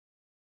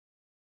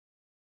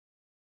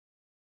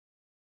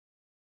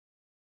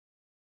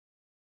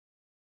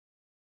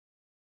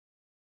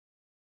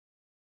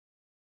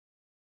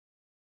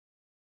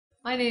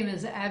My name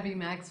is Abby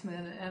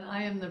Maxman, and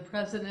I am the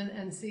President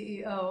and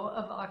CEO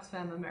of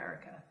Oxfam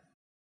America.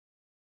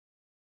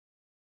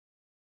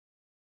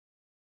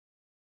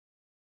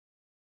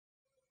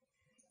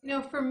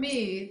 For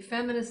me,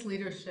 feminist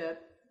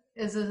leadership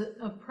is an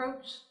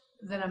approach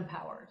that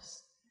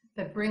empowers,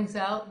 that brings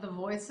out the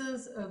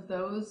voices of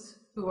those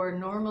who are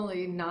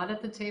normally not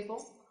at the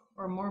table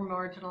or more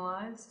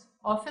marginalized,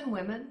 often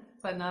women,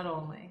 but not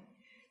only,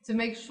 to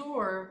make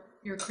sure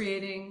you're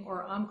creating,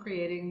 or I'm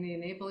creating, the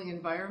enabling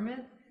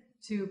environment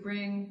to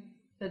bring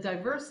the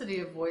diversity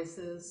of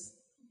voices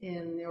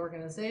in the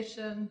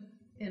organization,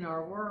 in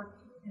our work,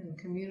 in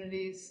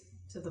communities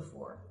to the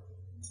fore.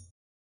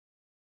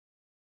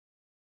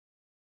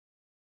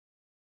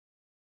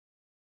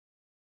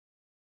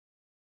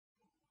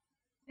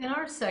 In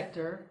our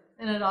sector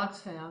and at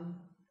Oxfam,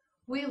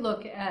 we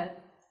look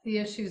at the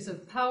issues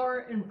of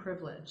power and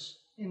privilege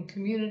in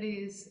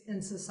communities,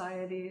 in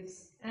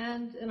societies,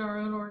 and in our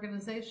own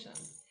organization.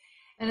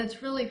 And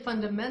it's really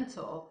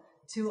fundamental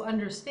to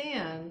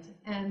understand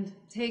and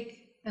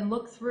take and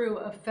look through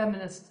a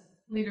feminist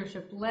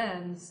leadership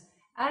lens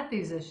at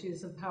these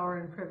issues of power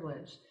and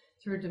privilege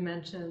through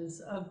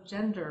dimensions of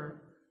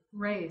gender,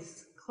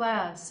 race,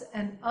 class,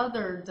 and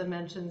other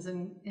dimensions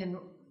in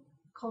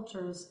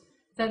cultures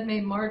that may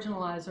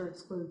marginalize or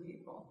exclude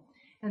people.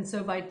 And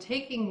so by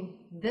taking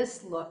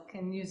this look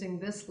and using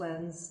this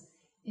lens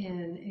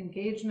in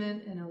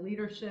engagement, in a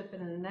leadership,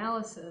 and an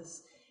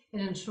analysis,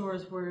 it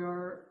ensures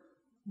we're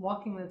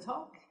walking the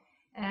talk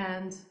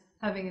and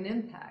having an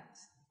impact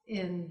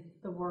in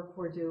the work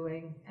we're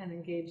doing and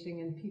engaging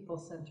in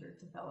people-centered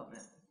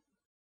development.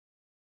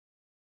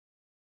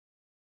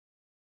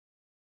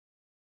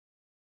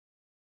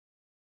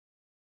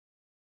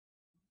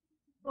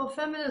 Well,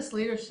 feminist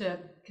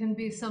leadership can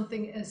be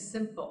something as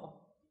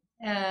simple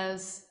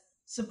as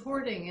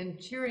supporting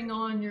and cheering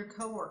on your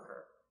coworker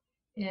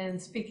in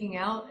speaking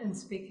out and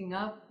speaking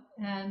up,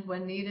 and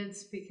when needed,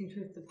 speaking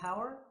truth to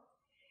power.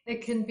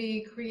 It can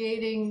be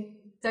creating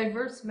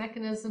diverse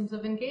mechanisms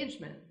of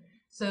engagement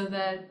so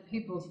that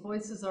people's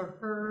voices are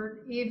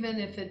heard, even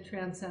if it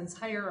transcends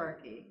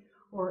hierarchy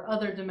or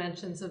other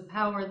dimensions of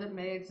power that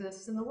may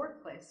exist in the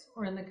workplace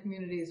or in the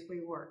communities we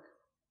work.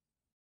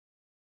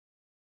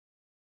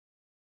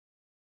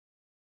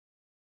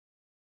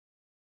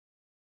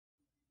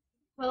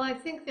 Well, I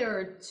think there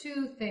are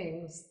two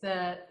things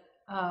that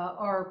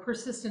are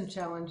persistent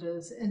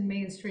challenges in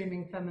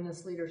mainstreaming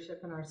feminist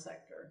leadership in our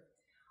sector.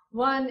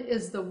 One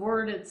is the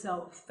word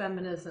itself,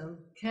 feminism,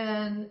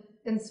 can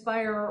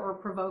inspire or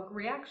provoke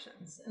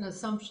reactions and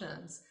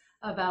assumptions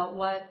about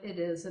what it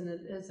is and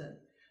it isn't.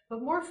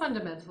 But more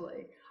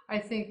fundamentally, I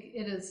think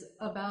it is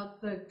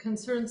about the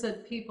concerns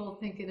that people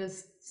think it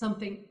is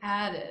something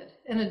added,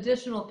 an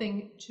additional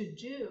thing to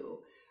do,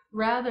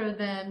 rather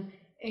than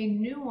a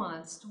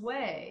nuanced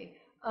way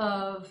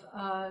of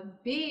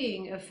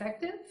being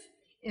effective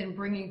in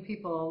bringing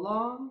people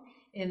along,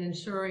 in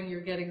ensuring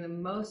you're getting the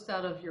most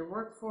out of your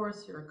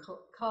workforce, your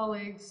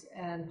colleagues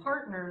and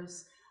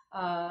partners,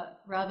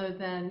 rather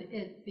than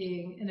it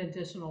being an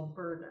additional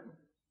burden.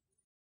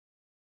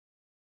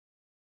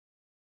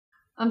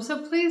 I'm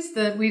so pleased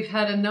that we've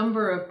had a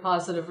number of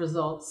positive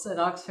results at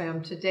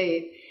Oxfam to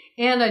date,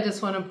 and I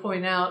just want to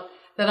point out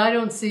that I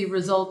don't see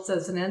results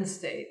as an end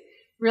state.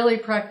 Really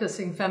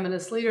practicing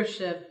feminist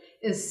leadership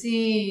is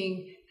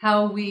seeing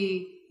how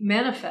we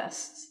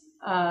manifest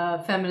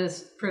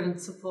feminist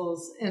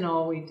principles in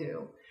all we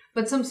do.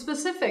 But some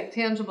specific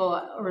tangible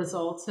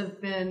results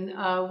have been,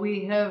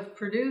 we have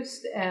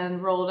produced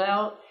and rolled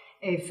out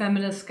a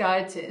feminist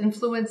guide to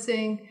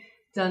influencing,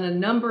 done a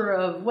number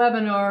of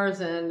webinars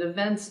and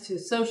events to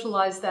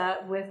socialize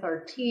that with our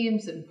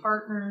teams and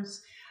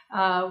partners.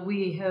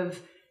 We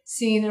have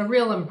seen a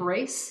real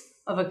embrace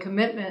of a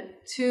commitment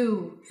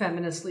to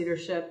feminist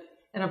leadership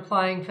and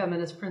applying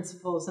feminist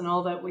principles in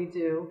all that we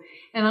do.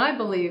 And I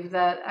believe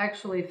that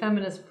actually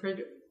feminist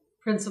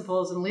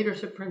principles and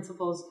leadership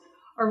principles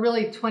are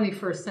really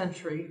 21st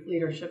century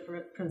leadership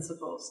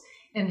principles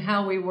in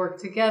how we work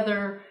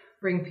together,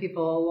 bring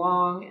people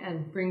along,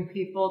 and bring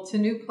people to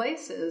new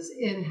places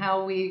in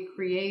how we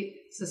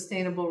create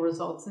sustainable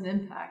results and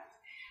impact.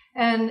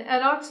 And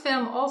at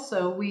Oxfam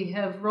also, we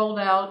have rolled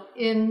out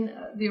in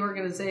the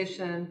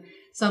organization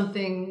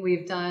something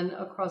we've done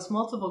across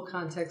multiple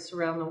contexts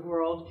around the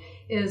world,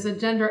 is a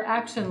gender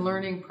action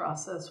learning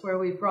process where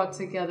we've brought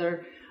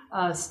together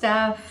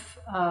staff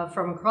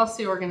from across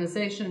the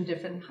organization,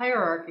 different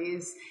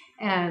hierarchies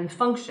and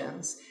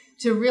functions,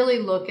 to really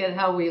look at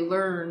how we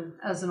learn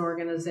as an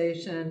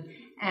organization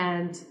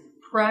and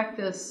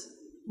practice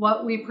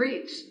what we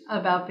preach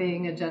about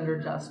being a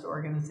gender just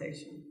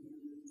organization.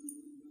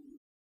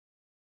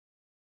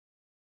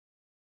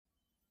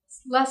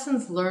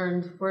 Lessons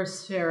learned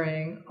worth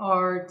sharing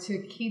are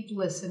to keep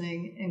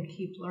listening and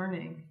keep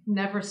learning.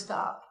 Never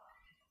stop.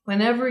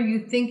 Whenever you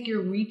think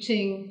you're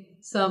reaching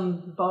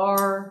some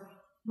bar,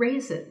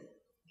 raise it.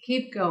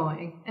 Keep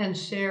going and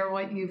share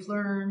what you've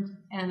learned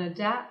and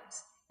adapt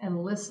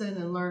and listen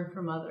and learn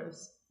from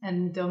others.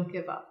 And don't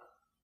give up.